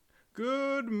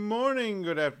Good morning,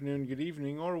 good afternoon, good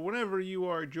evening, or whenever you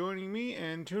are joining me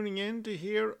and tuning in to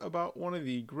hear about one of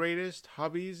the greatest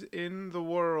hobbies in the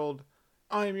world.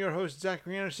 I am your host,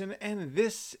 Zachary Anderson, and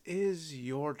this is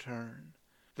Your Turn,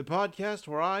 the podcast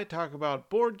where I talk about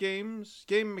board games,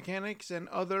 game mechanics, and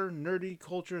other nerdy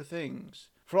culture things.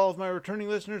 For all of my returning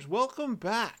listeners, welcome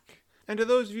back. And to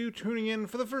those of you tuning in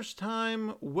for the first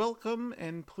time, welcome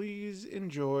and please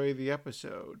enjoy the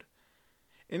episode.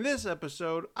 In this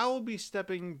episode, I will be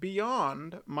stepping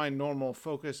beyond my normal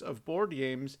focus of board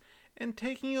games and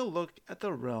taking a look at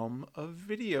the realm of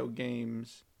video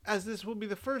games. As this will be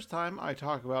the first time I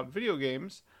talk about video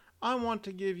games, I want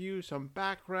to give you some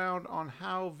background on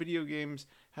how video games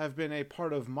have been a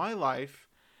part of my life,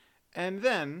 and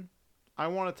then I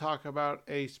want to talk about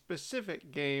a specific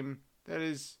game that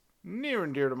is near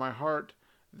and dear to my heart,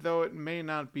 though it may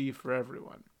not be for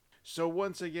everyone. So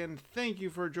once again, thank you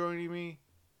for joining me.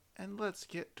 And let's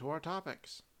get to our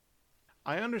topics.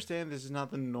 I understand this is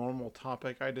not the normal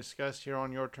topic I discuss here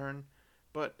on Your Turn,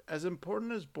 but as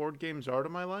important as board games are to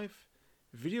my life,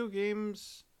 video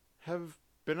games have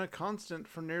been a constant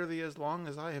for nearly as long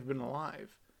as I have been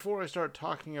alive. Before I start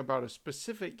talking about a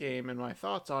specific game and my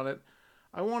thoughts on it,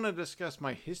 I want to discuss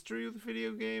my history with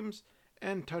video games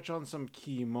and touch on some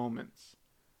key moments.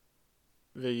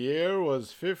 The year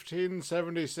was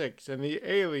 1576, and the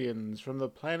aliens from the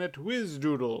planet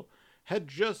Wizdoodle had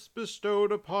just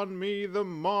bestowed upon me the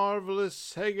marvelous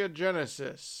Sega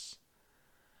Genesis.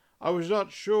 I was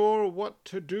not sure what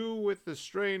to do with the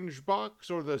strange box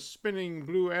or the spinning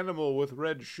blue animal with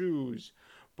red shoes,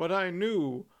 but I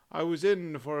knew I was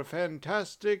in for a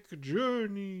fantastic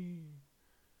journey.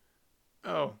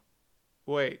 Oh,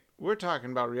 wait, we're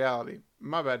talking about reality.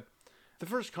 My bad. The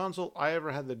first console I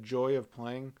ever had the joy of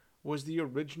playing was the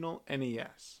original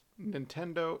NES,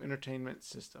 Nintendo Entertainment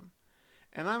System.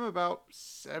 And I'm about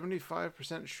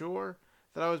 75% sure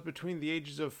that I was between the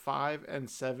ages of 5 and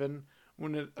 7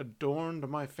 when it adorned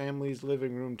my family's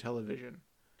living room television.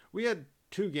 We had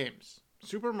two games,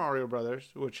 Super Mario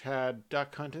Bros., which had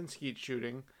duck hunt and skeet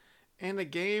shooting, and a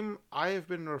game I have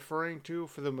been referring to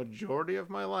for the majority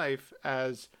of my life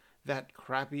as that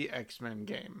crappy X-Men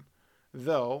game,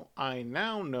 though I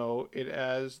now know it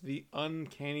as the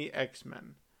Uncanny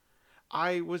X-Men.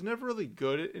 I was never really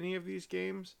good at any of these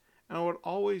games, and I would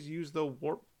always use the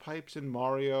warp pipes in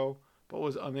Mario, but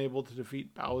was unable to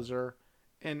defeat Bowser,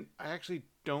 and I actually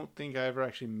don't think I ever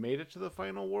actually made it to the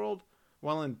final world.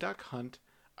 While in Duck Hunt,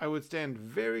 I would stand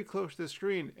very close to the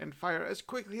screen and fire as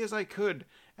quickly as I could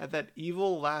at that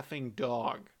evil laughing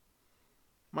dog.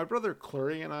 My brother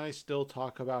Clury and I still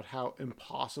talk about how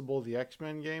impossible the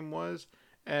X-Men game was,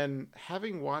 and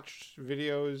having watched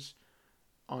videos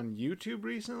on YouTube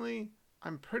recently,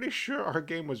 I'm pretty sure our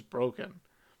game was broken,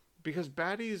 because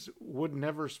baddies would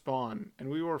never spawn, and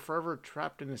we were forever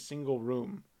trapped in a single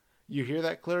room. You hear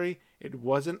that, Clury? It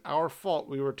wasn't our fault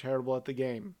we were terrible at the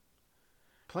game.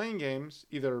 Playing games,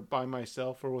 either by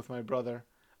myself or with my brother,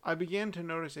 I began to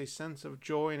notice a sense of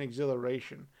joy and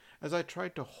exhilaration as I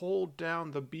tried to hold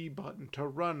down the B button to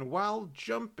run while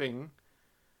jumping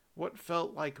what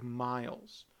felt like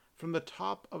miles from the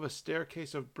top of a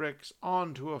staircase of bricks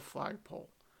onto a flagpole.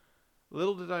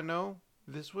 Little did I know,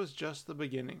 this was just the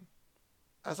beginning.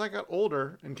 As I got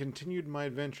older and continued my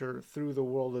adventure through the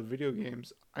world of video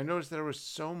games, I noticed there was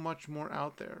so much more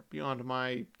out there beyond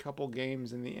my couple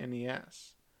games in the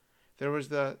NES. There was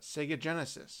the Sega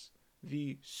Genesis,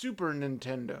 the Super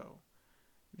Nintendo,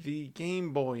 the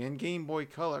Game Boy and Game Boy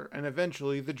Color, and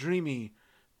eventually the dreamy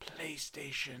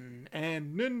PlayStation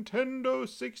and Nintendo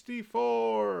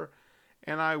 64,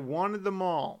 and I wanted them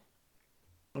all.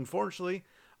 Unfortunately,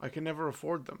 I could never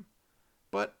afford them,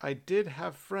 but I did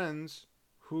have friends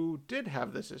who did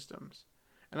have the systems,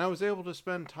 and I was able to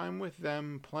spend time with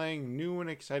them playing new and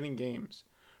exciting games,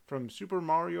 from Super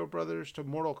Mario Bros. To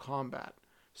Mortal Kombat,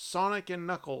 Sonic and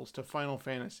Knuckles to Final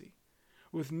Fantasy.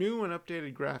 With new and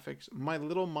updated graphics, my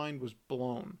little mind was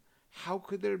blown. How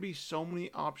could there be so many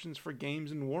options for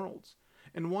games and worlds?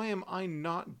 And why am I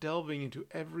not delving into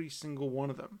every single one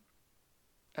of them?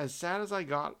 As sad as I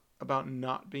got about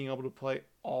not being able to play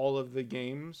all of the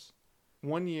games,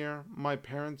 one year my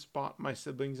parents bought my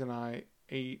siblings and I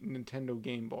a Nintendo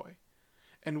Game Boy.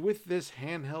 And with this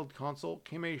handheld console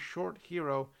came a short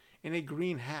hero in a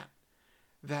green hat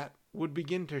that would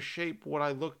begin to shape what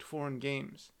I looked for in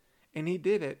games. And he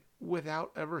did it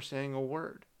without ever saying a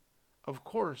word. Of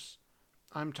course,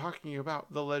 I'm talking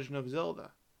about The Legend of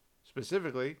Zelda,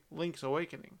 specifically Link's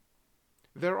Awakening.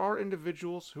 There are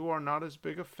individuals who are not as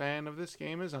big a fan of this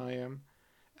game as I am,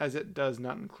 as it does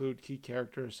not include key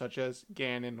characters such as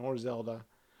Ganon or Zelda,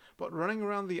 but running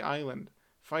around the island,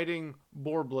 fighting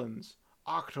Borblins,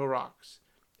 Octoroks,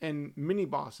 and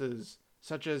mini-bosses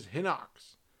such as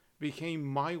Hinox became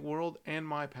my world and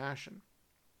my passion.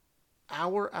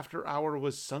 Hour after hour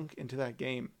was sunk into that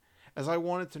game, as I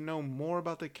wanted to know more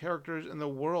about the characters in the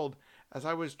world as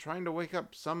I was trying to wake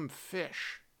up some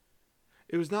fish.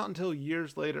 It was not until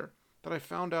years later that I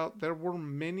found out there were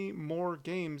many more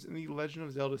games in the Legend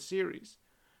of Zelda series,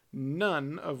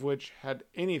 none of which had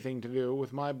anything to do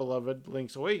with my beloved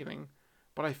Link's Awakening,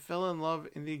 but I fell in love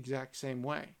in the exact same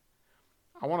way.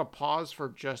 I want to pause for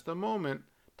just a moment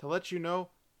to let you know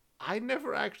I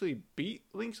never actually beat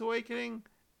Link's Awakening,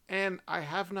 and I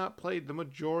have not played the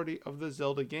majority of the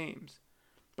Zelda games,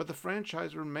 but the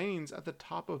franchise remains at the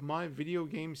top of my video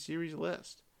game series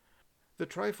list. The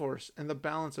Triforce and the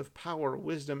balance of power,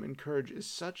 wisdom, and courage is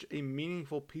such a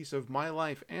meaningful piece of my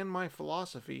life and my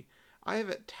philosophy. I have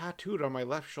it tattooed on my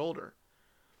left shoulder.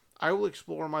 I will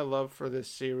explore my love for this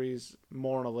series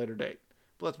more on a later date,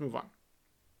 but let's move on.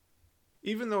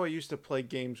 Even though I used to play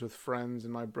games with friends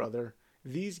and my brother,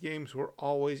 these games were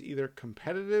always either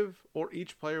competitive or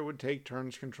each player would take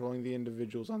turns controlling the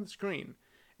individuals on the screen,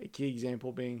 a key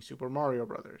example being Super Mario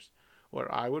Bros.,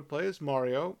 where I would play as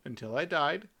Mario until I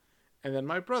died, and then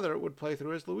my brother would play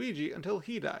through as Luigi until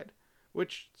he died,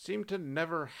 which seemed to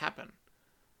never happen.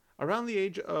 Around the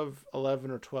age of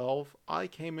 11 or 12, I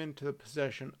came into the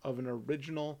possession of an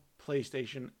original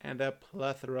PlayStation and a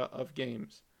plethora of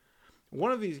games.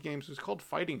 One of these games was called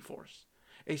Fighting Force,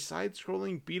 a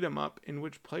side-scrolling beat-em-up in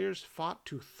which players fought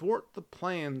to thwart the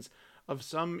plans of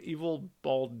some evil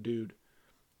bald dude.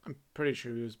 I'm pretty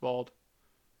sure he was bald.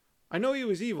 I know he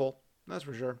was evil, that's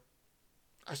for sure.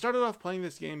 I started off playing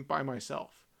this game by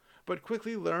myself, but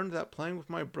quickly learned that playing with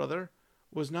my brother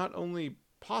was not only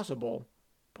possible,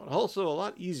 but also a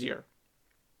lot easier.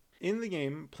 In the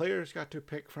game, players got to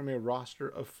pick from a roster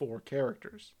of 4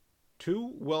 characters.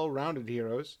 2 well-rounded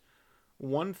heroes,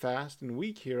 1 fast and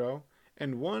weak hero,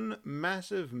 and 1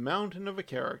 massive mountain of a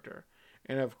character.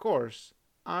 And of course,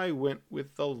 I went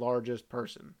with the largest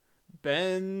person,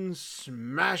 Ben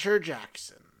Smasher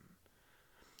Jackson.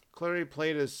 Clary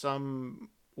played as some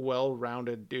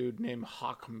well-rounded dude named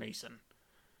Hawk Mason.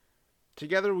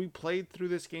 Together we played through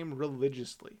this game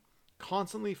religiously,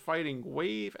 constantly fighting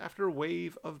wave after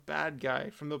wave of bad guy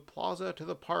from the plaza to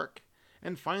the park,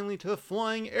 and finally to the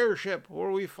flying airship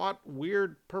where we fought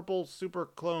weird purple super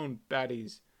clone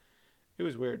baddies. It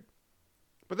was weird.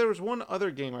 But there was one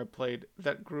other game I played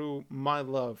that grew my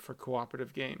love for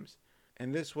cooperative games,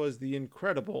 and this was the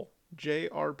incredible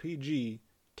JRPG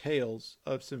Tales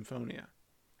of Symphonia.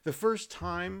 The first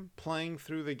time playing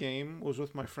through the game was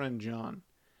with my friend John,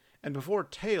 and before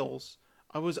Tales,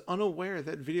 I was unaware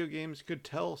that video games could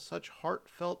tell such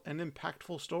heartfelt and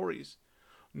impactful stories.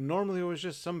 Normally it was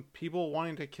just some people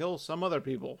wanting to kill some other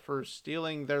people for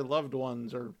stealing their loved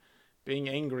ones or being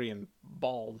angry and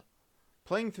bald.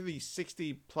 Playing through the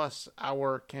 60-plus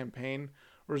hour campaign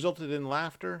resulted in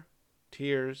laughter,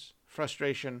 tears,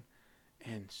 frustration,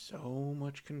 and so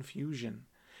much confusion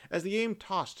as the game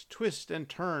tossed twists and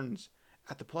turns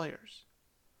at the players.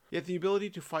 Yet the ability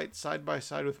to fight side by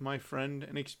side with my friend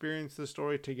and experience the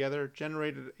story together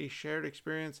generated a shared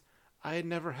experience I had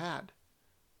never had,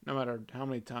 no matter how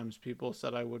many times people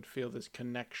said I would feel this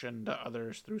connection to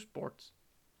others through sports.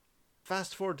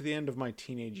 Fast forward to the end of my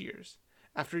teenage years.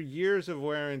 After years of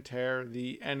wear and tear,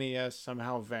 the NES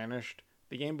somehow vanished,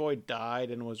 the Game Boy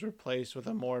died and was replaced with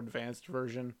a more advanced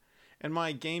version, and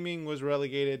my gaming was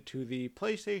relegated to the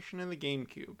PlayStation and the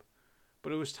GameCube.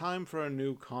 But it was time for a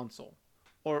new console,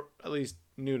 or at least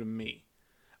new to me.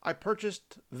 I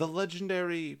purchased the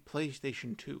legendary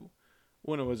PlayStation 2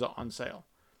 when it was on sale,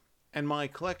 and my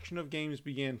collection of games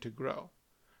began to grow.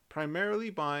 Primarily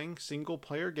buying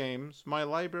single-player games, my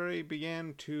library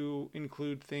began to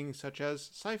include things such as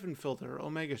Siphon Filter,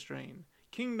 Omega Strain,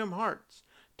 Kingdom Hearts,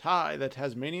 Ty the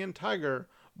Tasmanian Tiger,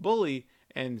 Bully,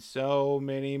 and so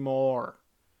many more.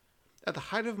 At the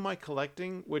height of my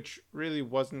collecting, which really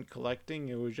wasn't collecting,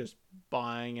 it was just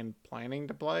buying and planning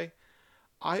to play,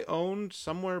 I owned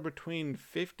somewhere between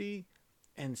 50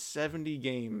 and 70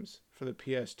 games for the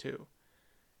PS2.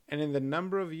 And in the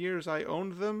number of years I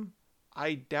owned them,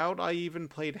 I doubt I even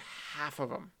played half of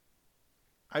them.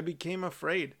 I became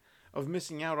afraid of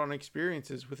missing out on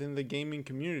experiences within the gaming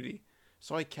community,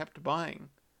 so I kept buying.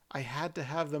 I had to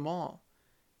have them all,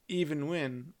 even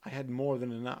when I had more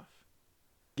than enough.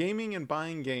 Gaming and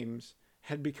buying games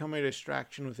had become a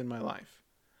distraction within my life.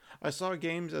 I saw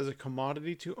games as a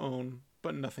commodity to own,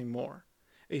 but nothing more.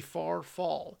 A far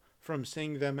fall from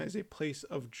seeing them as a place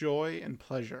of joy and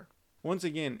pleasure. Once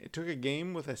again, it took a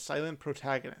game with a silent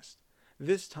protagonist,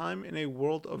 this time in a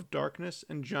world of darkness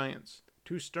and giants,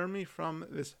 to stir me from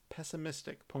this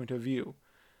pessimistic point of view,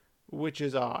 which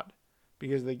is odd,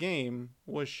 because the game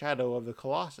was Shadow of the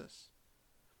Colossus.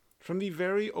 From the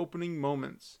very opening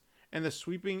moments and the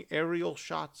sweeping aerial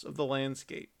shots of the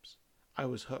landscapes, I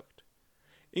was hooked.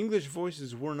 English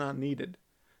voices were not needed.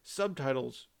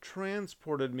 Subtitles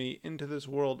transported me into this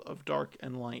world of dark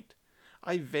and light.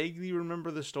 I vaguely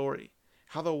remember the story,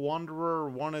 how the Wanderer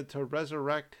wanted to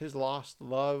resurrect his lost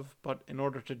love, but in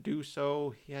order to do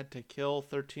so, he had to kill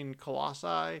 13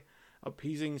 colossi,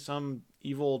 appeasing some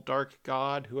evil dark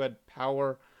god who had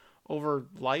power over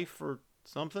life or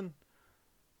something.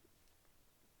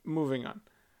 Moving on.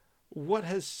 What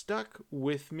has stuck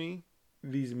with me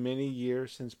these many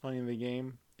years since playing the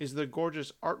game is the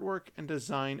gorgeous artwork and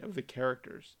design of the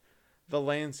characters, the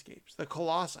landscapes, the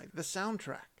colossi, the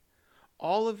soundtrack.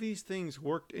 All of these things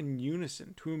worked in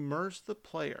unison to immerse the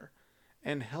player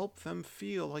and help them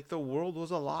feel like the world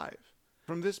was alive.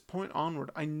 From this point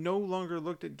onward, I no longer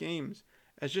looked at games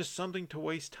as just something to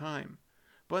waste time,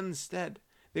 but instead,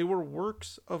 they were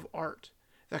works of art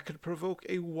that could provoke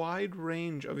a wide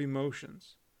range of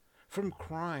emotions. From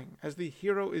crying as the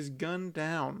hero is gunned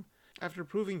down after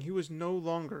proving he was no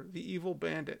longer the evil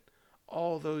bandit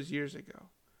all those years ago,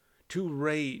 to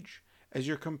rage as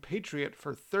your compatriot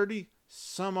for 30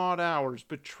 some odd hours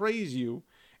betrays you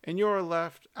and you are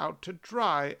left out to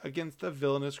dry against the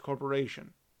villainous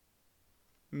corporation.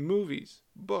 Movies,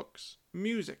 books,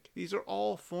 music, these are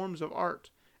all forms of art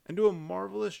and do a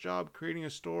marvelous job creating a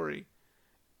story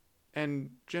and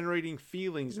generating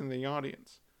feelings in the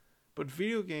audience. But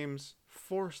video games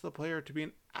force the player to be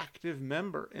an active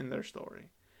member in their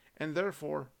story, and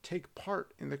therefore take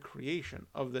part in the creation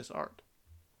of this art.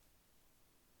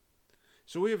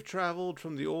 So we have traveled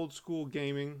from the old school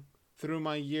gaming through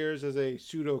my years as a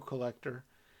pseudo-collector,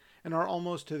 and are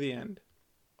almost to the end.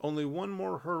 Only one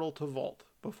more hurdle to vault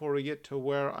before we get to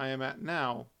where I am at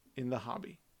now in the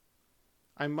hobby.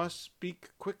 I must speak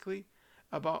quickly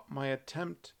about my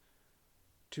attempt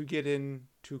to get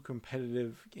into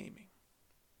competitive gaming.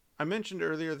 I mentioned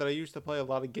earlier that I used to play a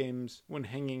lot of games when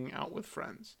hanging out with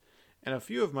friends, and a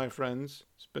few of my friends,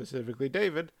 specifically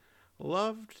David,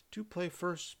 loved to play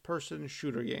first-person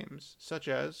shooter games, such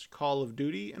as Call of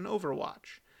Duty and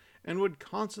Overwatch, and would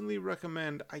constantly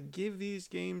recommend I give these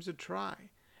games a try.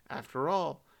 After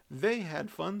all, they had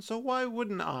fun, so why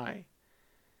wouldn't I?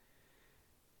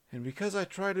 And because I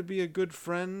try to be a good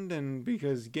friend, and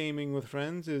because gaming with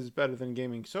friends is better than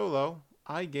gaming solo,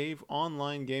 I gave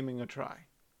online gaming a try.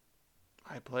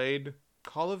 I played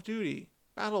Call of Duty,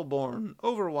 Battleborn,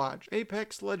 Overwatch,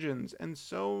 Apex Legends, and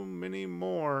so many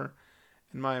more,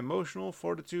 and my emotional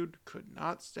fortitude could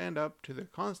not stand up to the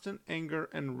constant anger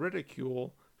and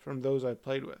ridicule from those I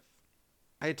played with.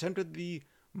 I attempted the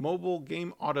mobile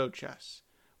game Auto Chess,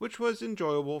 which was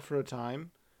enjoyable for a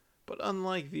time, but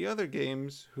unlike the other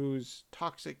games whose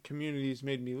toxic communities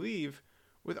made me leave,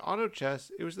 with Auto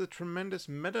Chess it was the tremendous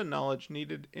meta-knowledge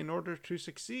needed in order to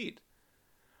succeed.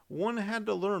 One had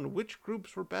to learn which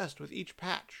groups were best with each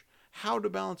patch, how to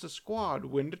balance a squad,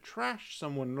 when to trash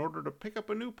someone in order to pick up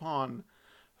a new pawn.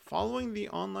 Following the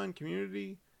online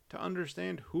community to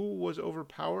understand who was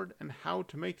overpowered and how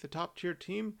to make the top tier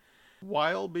team,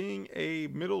 while being a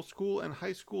middle school and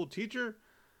high school teacher,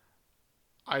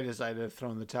 I decided to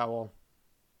throw in the towel.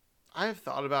 I have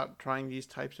thought about trying these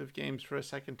types of games for a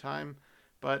second time,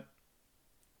 but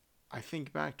I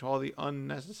think back to all the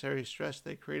unnecessary stress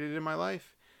they created in my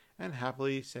life and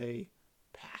happily say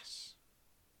pass.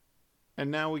 And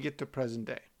now we get to present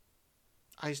day.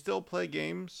 I still play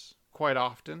games quite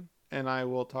often, and I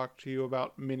will talk to you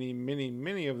about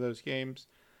many of those games,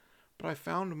 but I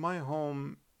found my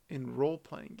home in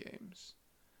role-playing games.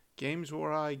 Games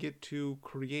where I get to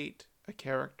create a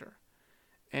character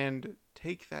and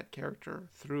take that character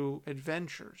through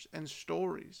adventures and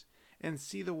stories and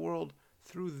see the world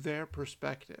through their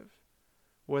perspective,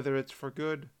 whether it's for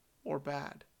good or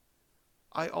bad.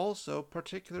 I also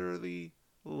particularly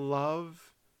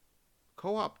love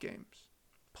co-op games,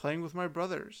 playing with my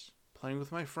brothers, playing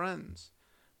with my friends,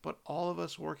 but all of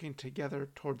us working together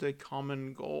towards a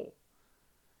common goal.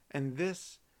 And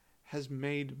this has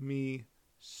made me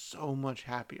so much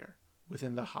happier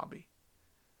within the hobby.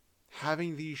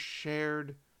 Having these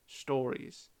shared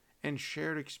stories and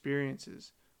shared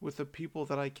experiences with the people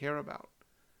that I care about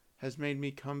has made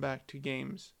me come back to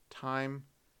games time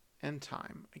and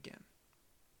time again.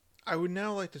 I would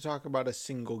now like to talk about a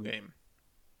single game,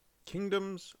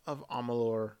 Kingdoms of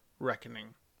Amalur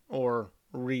Reckoning, or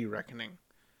Re-Reckoning.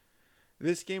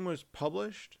 This game was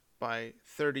published by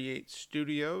 38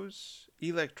 Studios,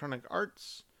 Electronic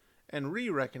Arts, and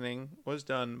Re-Reckoning was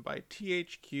done by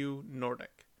THQ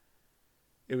Nordic.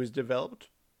 It was developed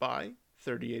by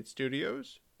 38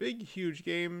 Studios, Big Huge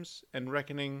Games, and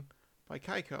Reckoning by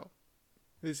Kaiko.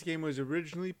 This game was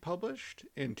originally published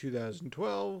in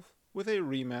 2012 with a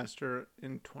remaster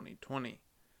in 2020.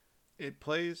 It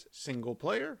plays single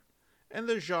player, and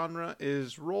the genre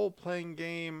is role-playing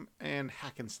game and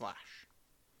hack and slash.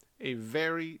 A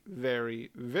very, very,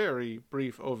 very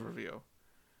brief overview.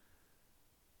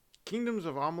 Kingdoms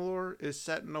of Amalur is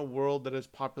set in a world that is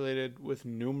populated with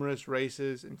numerous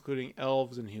races, including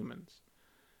elves and humans.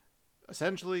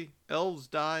 Essentially, elves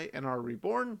die and are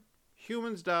reborn,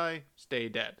 humans die, stay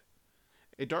dead.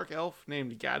 A dark elf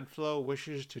named Gadflow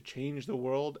wishes to change the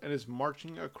world and is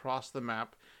marching across the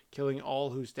map, killing all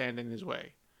who stand in his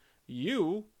way.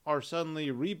 You are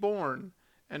suddenly reborn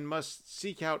and must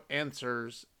seek out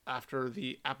answers after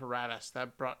the apparatus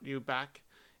that brought you back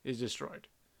is destroyed.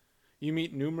 You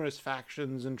meet numerous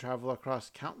factions and travel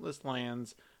across countless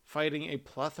lands, fighting a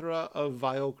plethora of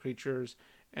vile creatures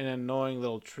and annoying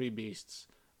little tree beasts.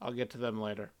 I'll get to them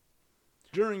later.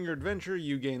 During your adventure,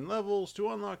 you gain levels to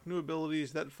unlock new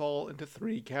abilities that fall into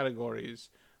 3 categories: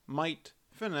 might,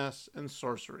 finesse, and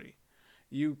sorcery.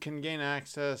 You can gain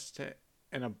access to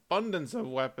an abundance of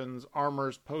weapons,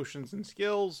 armors, potions, and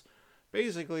skills.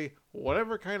 Basically,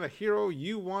 whatever kind of hero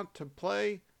you want to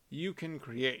play, you can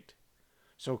create.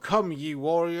 So come, ye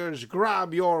warriors,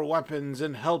 grab your weapons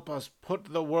and help us put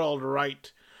the world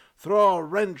right. Throw a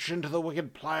wrench into the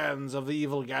wicked plans of the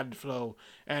evil Gadflow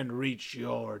and reach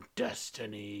your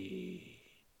destiny.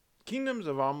 Kingdoms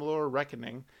of Amalur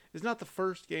Reckoning is not the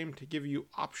first game to give you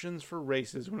options for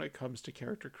races when it comes to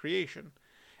character creation.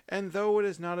 And though it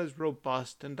is not as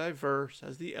robust and diverse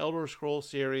as the Elder Scrolls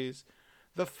series,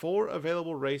 the 4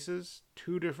 available races,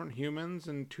 2 different humans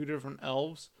and 2 different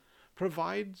elves,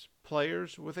 provides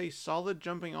players with a solid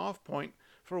jumping off point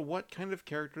for what kind of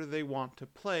character they want to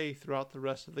play throughout the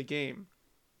rest of the game.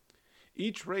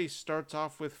 Each race starts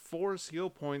off with 4 skill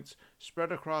points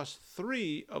spread across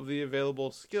 3 of the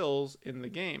available skills in the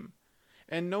game.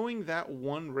 And knowing that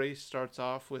one race starts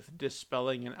off with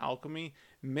Dispelling and Alchemy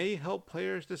may help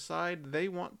players decide they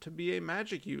want to be a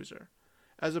magic user,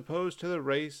 as opposed to the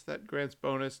race that grants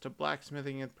bonus to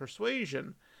Blacksmithing and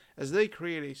Persuasion, as they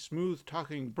create a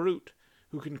smooth-talking brute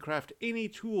who can craft any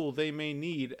tool they may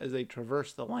need as they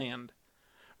traverse the land.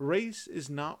 Race is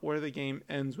not where the game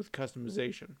ends with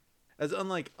customization, as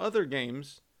unlike other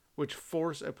games, which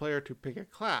force a player to pick a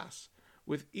class,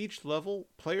 with each level,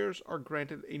 players are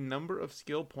granted a number of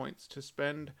skill points to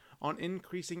spend on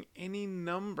increasing any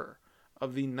number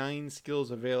of the 9 skills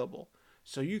available,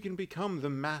 so you can become the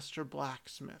master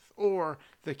blacksmith, or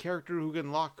the character who can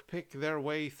lockpick their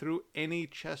way through any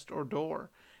chest or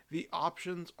door. The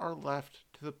options are left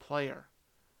to the player.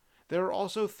 There are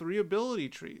also 3 ability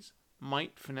trees,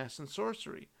 might, finesse, and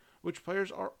sorcery, which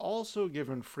players are also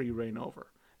given free reign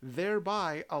over,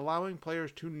 thereby allowing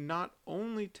players to not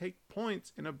only take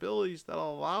points in abilities that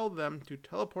allow them to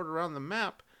teleport around the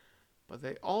map, but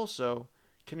they also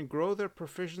can grow their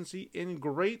proficiency in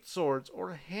great swords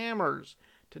or hammers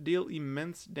to deal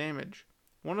immense damage.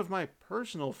 One of my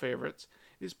personal favorites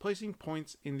is placing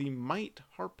points in the Might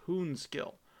Harpoon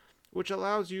skill, which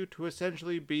allows you to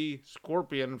essentially be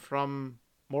Scorpion from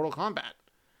Mortal Kombat,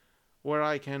 where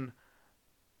I can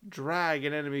drag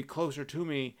an enemy closer to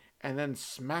me and then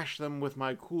smash them with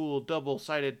my cool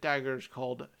double-sided daggers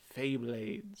called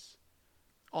Feyblades.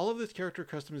 All of this character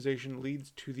customization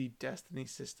leads to the destiny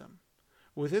system.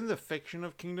 Within the fiction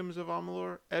of Kingdoms of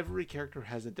Amalur, every character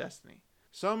has a destiny,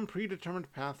 some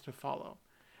predetermined path to follow,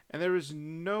 and there is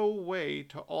no way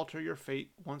to alter your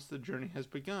fate once the journey has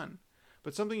begun.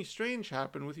 But something strange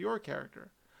happened with your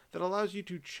character that allows you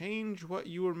to change what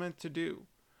you were meant to do.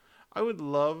 I would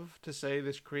love to say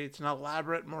this creates an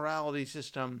elaborate morality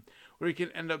system where you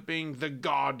can end up being the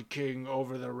God King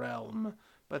over the realm,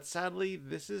 but sadly,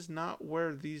 this is not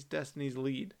where these destinies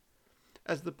lead.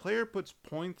 As the player puts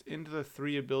points into the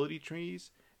 3 ability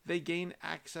trees, they gain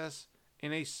access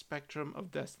in a spectrum of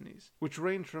destinies, which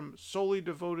range from solely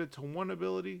devoted to one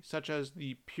ability, such as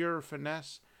the Pure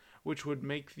Finesse, which would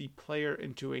make the player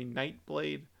into a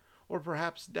Nightblade, or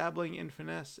perhaps dabbling in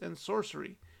finesse and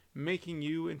sorcery, making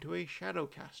you into a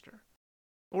Shadowcaster.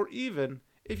 Or even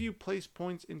if you place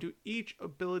points into each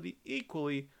ability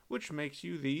equally, which makes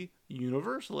you the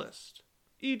Universalist.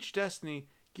 Each destiny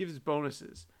gives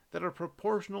bonuses that are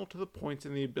proportional to the points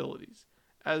in the abilities,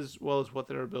 as well as what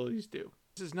their abilities do.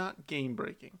 This is not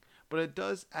game-breaking, but it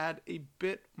does add a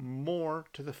bit more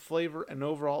to the flavor and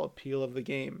overall appeal of the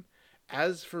game.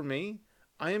 As for me,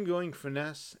 I am going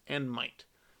finesse and might,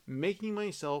 making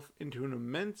myself into an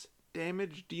immense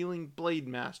damage-dealing blade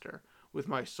master with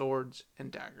my swords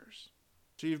and daggers.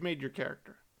 So you've made your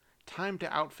character. time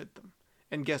to outfit them.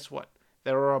 And guess what?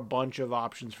 There are a bunch of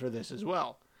options for this as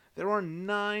well. There are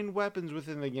 9 weapons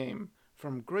within the game,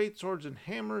 from great swords and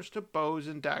hammers to bows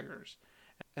and daggers.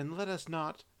 And let us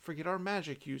not forget our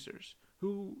magic users,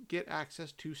 who get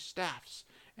access to staffs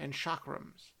and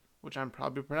chakrams, which I'm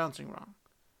probably pronouncing wrong.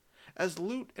 As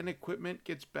loot and equipment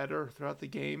gets better throughout the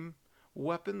game,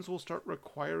 weapons will start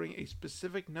requiring a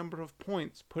specific number of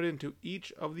points put into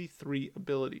each of the 3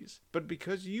 abilities. But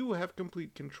because you have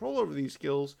complete control over these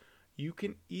skills, you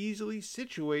can easily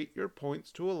situate your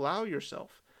points to allow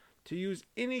yourself to use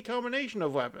any combination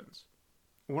of weapons.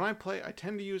 When I play, I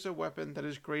tend to use a weapon that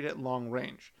is great at long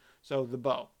range, so the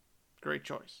bow. Great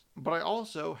choice. But I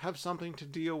also have something to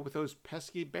deal with those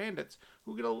pesky bandits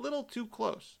who get a little too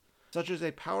close, such as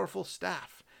a powerful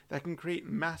staff that can create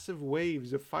massive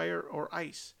waves of fire or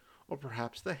ice, or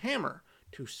perhaps the hammer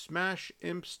to smash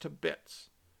imps to bits.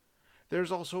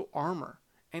 There's also armor,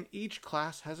 and each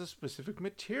class has a specific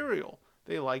material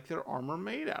they like their armor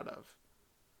made out of.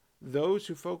 Those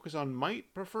who focus on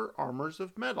might prefer armors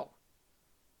of metal.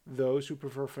 Those who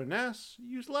prefer finesse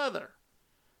use leather.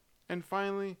 And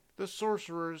finally, the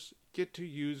sorcerers get to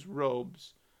use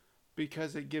robes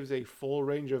because it gives a full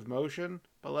range of motion,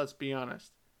 but let's be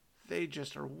honest, they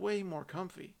just are way more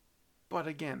comfy. But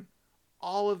again,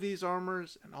 all of these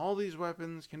armors and all these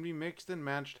weapons can be mixed and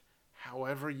matched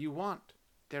however you want.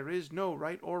 There is no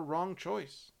right or wrong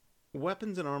choice.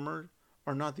 Weapons and armor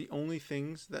are not the only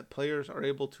things that players are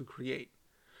able to create.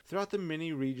 Throughout the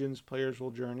many regions players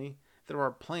will journey, there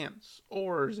are plants,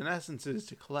 ores, and essences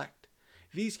to collect.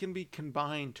 These can be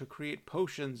combined to create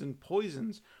potions and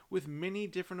poisons with many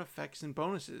different effects and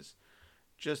bonuses.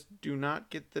 Just do not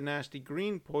get the nasty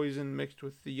green poison mixed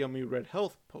with the yummy red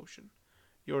health potion.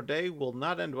 Your day will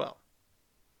not end well.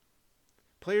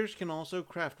 Players can also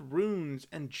craft runes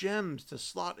and gems to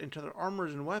slot into their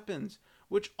armors and weapons,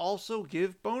 which also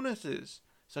give bonuses,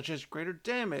 such as greater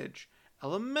damage,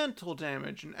 elemental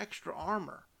damage, and extra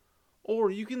armor.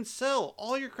 Or you can sell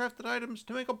all your crafted items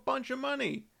to make a bunch of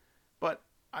money. But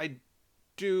I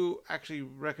do actually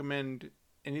recommend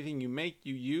anything you make,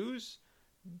 you use.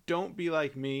 Don't be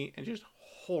like me and just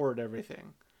hoard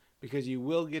everything, because you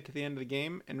will get to the end of the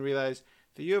game and realize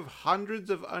that you have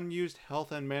hundreds of unused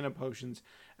health and mana potions,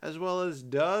 as well as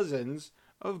dozens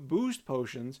of boost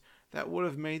potions that would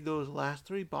have made those last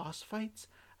 3 boss fights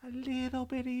a little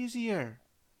bit easier.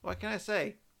 What can I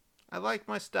say? I like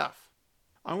my stuff.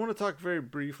 I want to talk very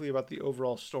briefly about the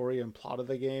overall story and plot of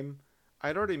the game.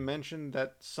 I'd already mentioned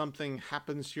that something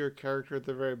happens to your character at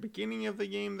the very beginning of the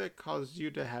game that causes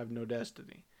you to have no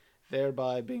destiny,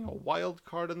 thereby being a wild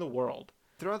card in the world.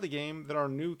 Throughout the game, there are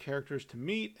new characters to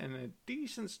meet and a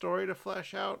decent story to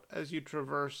flesh out as you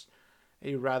traverse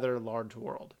a rather large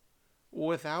world.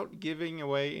 Without giving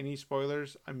away any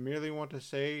spoilers, I merely want to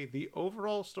say the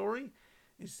overall story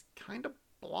is kind of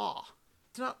blah.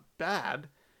 It's not bad,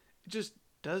 it just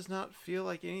does not feel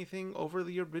like anything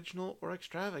overly original or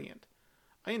extravagant.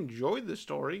 I enjoyed the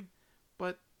story,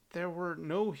 but there were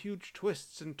no huge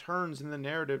twists and turns in the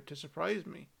narrative to surprise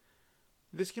me.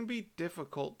 This can be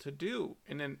difficult to do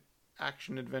in an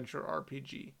action-adventure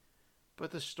RPG,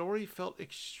 but the story felt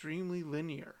extremely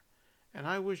linear, and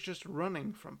I was just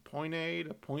running from point A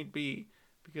to point B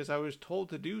because I was told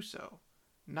to do so,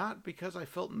 not because I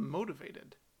felt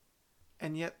motivated.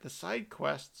 And yet the side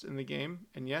quests in the game,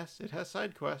 and yes, it has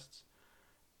side quests,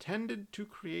 tended to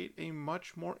create a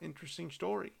much more interesting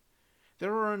story.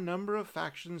 There are a number of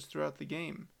factions throughout the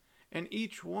game, and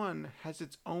each one has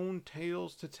its own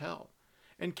tales to tell,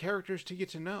 and characters to get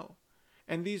to know,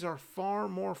 and these are far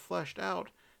more fleshed out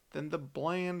than the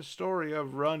bland story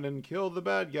of run and kill the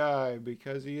bad guy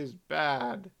because he is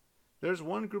bad. There's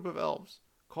one group of elves,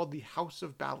 called the House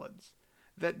of Ballads,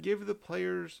 that give the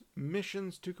players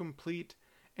missions to complete,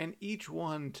 and each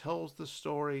one tells the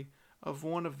story of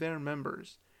one of their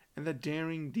members and the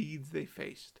daring deeds they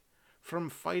faced, from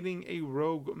fighting a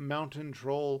rogue mountain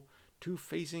troll to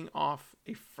facing off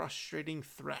a frustrating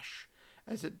thresh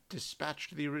as it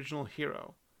dispatched the original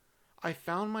hero. I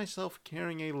found myself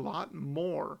caring a lot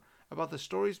more about the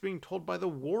stories being told by the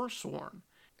Warsworn,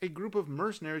 a group of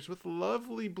mercenaries with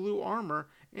lovely blue armor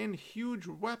and huge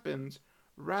weapons,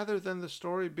 rather than the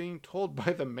story being told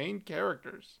by the main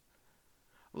characters.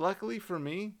 Luckily for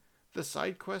me, the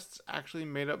side quests actually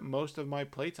made up most of my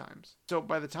playtimes. So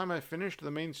by the time I finished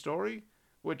the main story,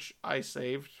 which I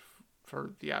saved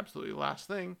for the absolutely last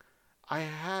thing, I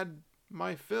had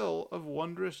my fill of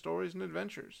wondrous stories and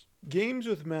adventures. Games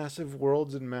with massive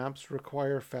worlds and maps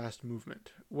require fast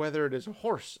movement. Whether it is a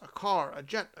horse, a car, a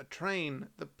jet, a train,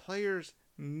 the players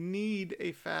need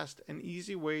a fast and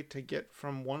easy way to get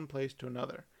from one place to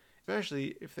another.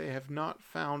 especially if they have not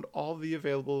found all the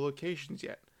available locations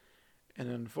yet. And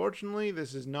unfortunately,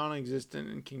 this is non-existent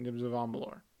in Kingdoms of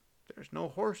Amalur. There's no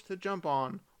horse to jump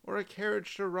on or a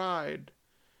carriage to ride.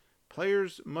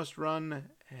 Players must run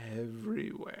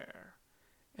everywhere,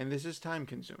 and this is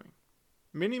time-consuming.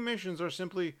 Many missions are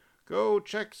simply go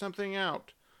check something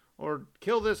out, or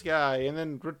kill this guy and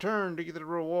then return to get the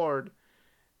reward.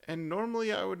 And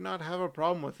normally I would not have a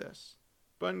problem with this.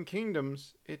 But in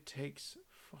Kingdoms, it takes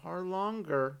far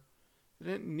longer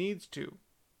than it needs to.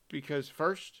 Because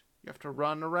first, you have to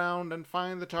run around and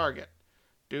find the target.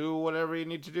 Do whatever you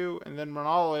need to do, and then run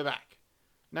all the way back.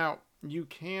 Now, you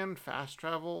can fast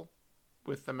travel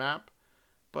with the map,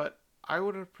 but I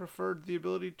would have preferred the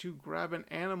ability to grab an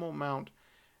animal mount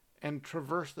and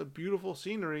traverse the beautiful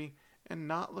scenery and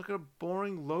not look at a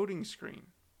boring loading screen.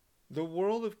 The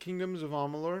world of Kingdoms of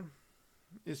Amalur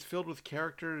is filled with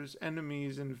characters,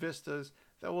 enemies, and vistas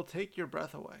that will take your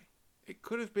breath away. It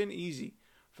could have been easy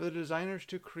for the designers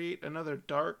to create another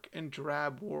dark and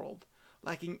drab world,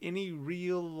 lacking any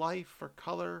real life or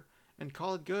color, and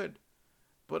call it good.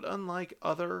 But unlike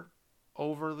other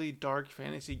overly dark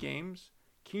fantasy games,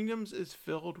 Kingdoms is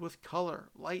filled with color,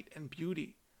 light, and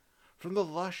beauty. From the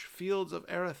lush fields of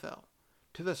Arethel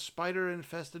to the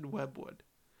spider-infested webwood,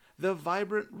 the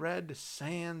vibrant red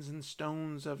sands and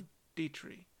stones of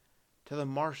Detri to the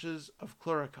marshes of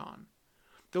Cluricon,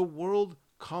 the world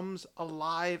comes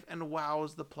alive and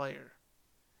wows the player.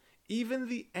 Even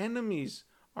the enemies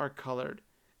are colored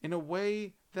in a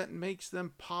way that makes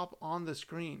them pop on the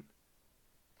screen.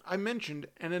 I mentioned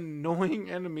an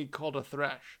annoying enemy called a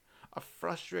thresh, a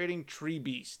frustrating tree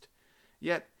beast.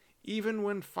 Yet, even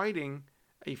when fighting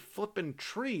a flippin'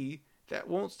 tree that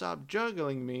won't stop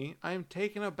juggling me, I am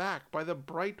taken aback by the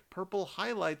bright purple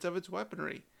highlights of its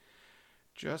weaponry.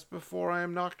 Just before I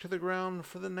am knocked to the ground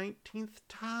for the 19th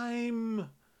time.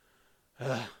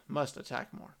 Must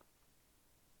attack more.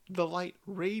 The light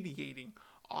radiating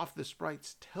off the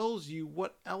sprites tells you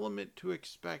what element to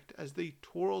expect as they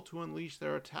twirl to unleash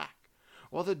their attack,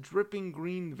 while the dripping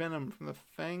green venom from the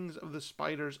fangs of the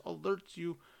spiders alerts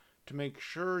you to make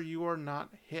sure you are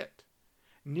not hit.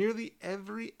 Nearly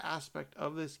every aspect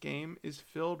of this game is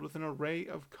filled with an array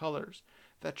of colors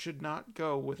that should not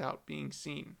go without being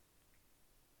seen.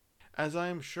 As I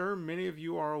am sure many of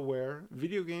you are aware,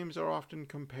 video games are often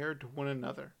compared to one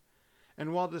another.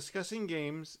 And while discussing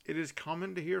games, it is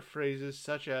common to hear phrases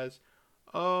such as,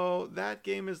 "Oh, that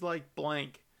game is like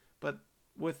blank, but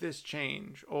with this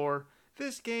change," or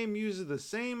 "This game uses the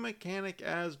same mechanic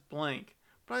as blank,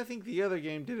 but I think the other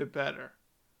game did it better."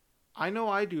 I know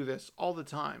I do this all the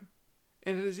time,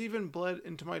 and it has even bled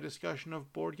into my discussion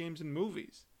of board games and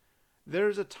movies. There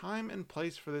is a time and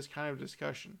place for this kind of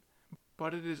discussion,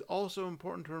 but it is also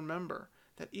important to remember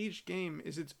that each game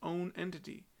is its own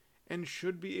entity and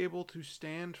should be able to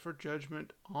stand for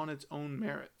judgment on its own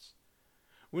merits.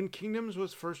 When Kingdoms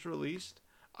was first released,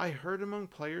 I heard among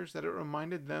players that it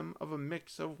reminded them of a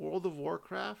mix of World of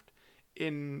Warcraft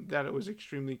in that it was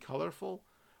extremely colorful,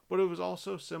 but it was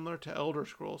also similar to Elder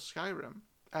Scrolls Skyrim,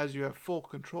 as you have full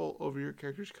control over your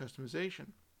character's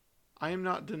customization. I am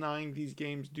not denying these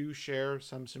games do share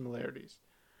some similarities,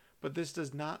 but this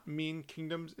does not mean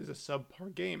Kingdoms is a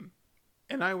subpar game.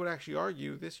 And I would actually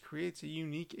argue this creates a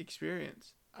unique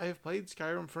experience. I have played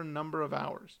Skyrim for a number of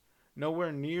hours,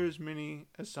 nowhere near as many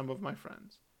as some of my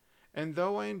friends. And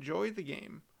though I enjoyed the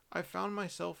game, I found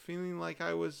myself feeling like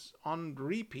I was on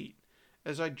repeat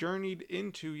as I journeyed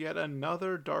into yet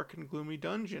another dark and gloomy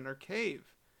dungeon or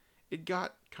cave. It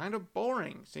got kind of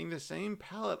boring seeing the same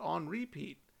palette on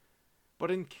repeat.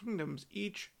 But in Kingdoms,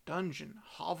 each dungeon,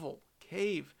 hovel,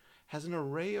 cave has an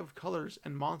array of colors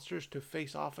and monsters to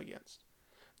face off against.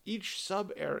 Each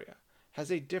sub-area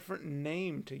has a different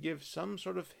name to give some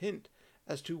sort of hint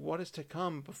as to what is to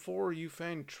come before you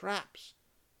find traps,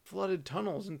 flooded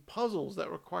tunnels, and puzzles that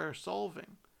require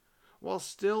solving, while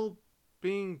still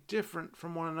being different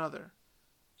from one another.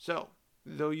 So,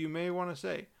 though you may want to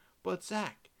say, "But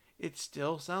Zach, it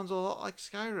still sounds a lot like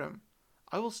Skyrim,"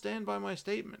 I will stand by my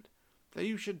statement that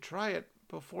you should try it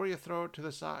before you throw it to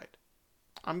the side.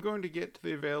 I'm going to get to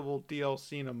the available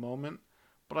DLC in a moment,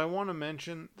 but I want to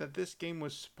mention that this game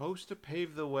was supposed to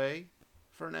pave the way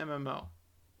for an MMO,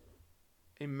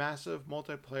 a massive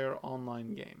multiplayer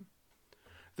online game.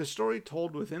 The story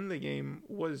told within the game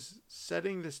was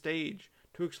setting the stage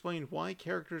to explain why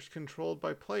characters controlled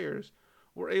by players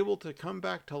were able to come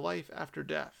back to life after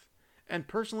death. And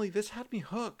personally, this had me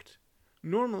hooked.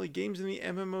 Normally, games in the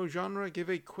MMO genre give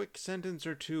a quick sentence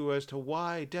or two as to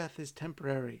why death is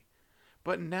temporary.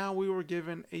 But now we were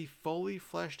given a fully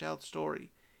fleshed out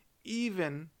story,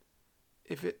 even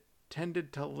if it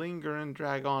tended to linger and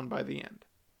drag on by the end.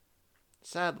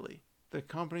 Sadly, the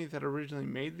company that originally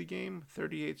made the game,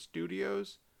 38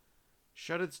 Studios,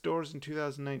 shut its doors in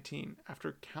 2019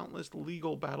 after countless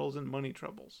legal battles and money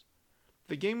troubles.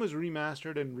 The game was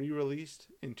remastered and re-released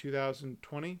in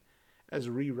 2020 as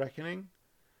Re-Reckoning,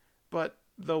 but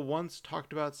the once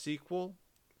talked about sequel,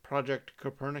 Project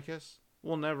Copernicus,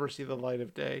 will never see the light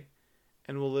of day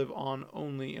and will live on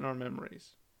only in our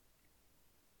memories.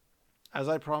 As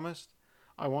I promised,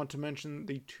 I want to mention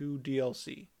the 2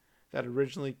 DLC that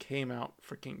originally came out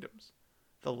for Kingdoms,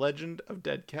 The Legend of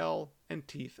Dead Kell and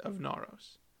Teeth of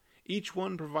Naros. Each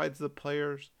one provides the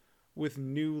players with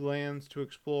new lands to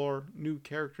explore, new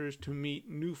characters to meet,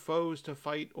 new foes to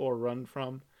fight or run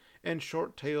from, and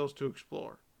short tales to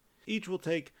explore. Each will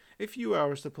take a few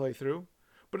hours to play through,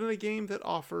 but in a game that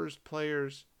offers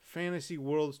players fantasy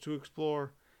worlds to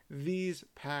explore, these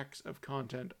packs of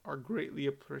content are greatly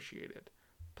appreciated.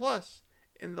 Plus,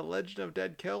 in The Legend of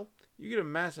Dead Kell, you get a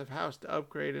massive house to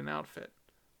upgrade and outfit.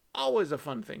 Always a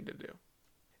fun thing to do.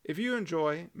 If you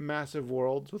enjoy massive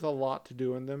worlds with a lot to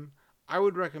do in them, I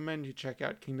would recommend you check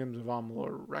out Kingdoms of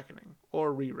Amalur Reckoning,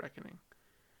 or Re-Reckoning.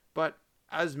 But,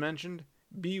 as mentioned,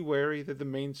 be wary that the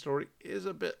main story is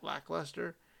a bit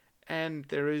lackluster, and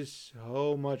there is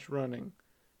so much running,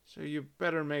 so you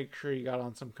better make sure you got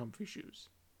on some comfy shoes.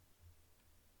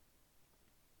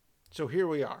 So here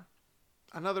we are.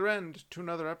 Another end to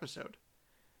another episode.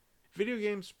 Video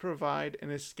games provide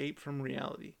an escape from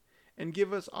reality and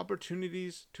give us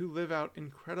opportunities to live out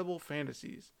incredible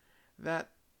fantasies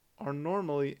that are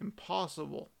normally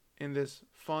impossible in this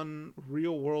fun,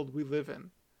 real world we live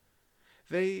in.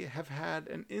 They have had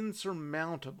an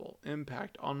insurmountable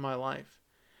impact on my life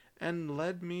and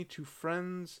led me to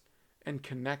friends and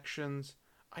connections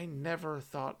I never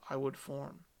thought I would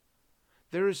form.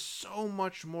 There is so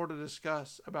much more to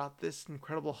discuss about this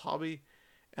incredible hobby,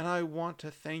 and I want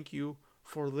to thank you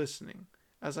for listening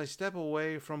as I step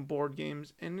away from board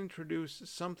games and introduce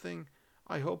something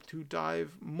I hope to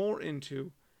dive more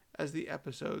into as the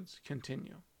episodes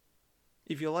continue.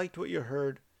 If you liked what you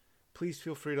heard, please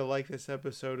feel free to like this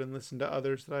episode and listen to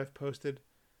others that I've posted.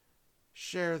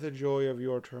 Share the joy of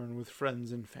your turn with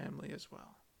friends and family as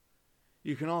well.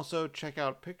 You can also check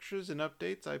out pictures and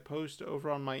updates I post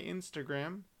over on my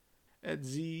Instagram at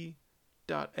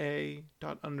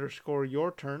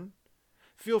z.a._yourturn.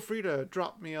 Feel free to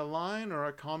drop me a line or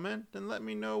a comment and let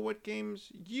me know what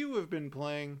games you have been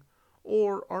playing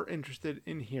or are interested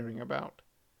in hearing about.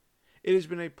 It has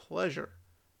been a pleasure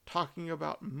talking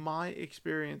about my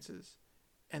experiences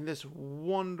and this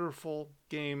wonderful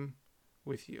game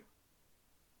with you.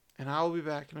 And I will be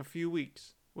back in a few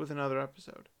weeks with another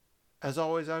episode. As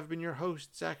always, I've been your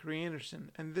host, Zachary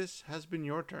Anderson, and this has been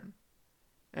your turn.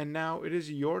 And now it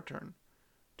is your turn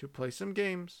to play some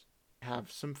games,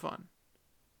 have some fun.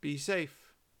 Be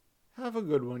safe. Have a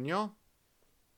good one, y'all.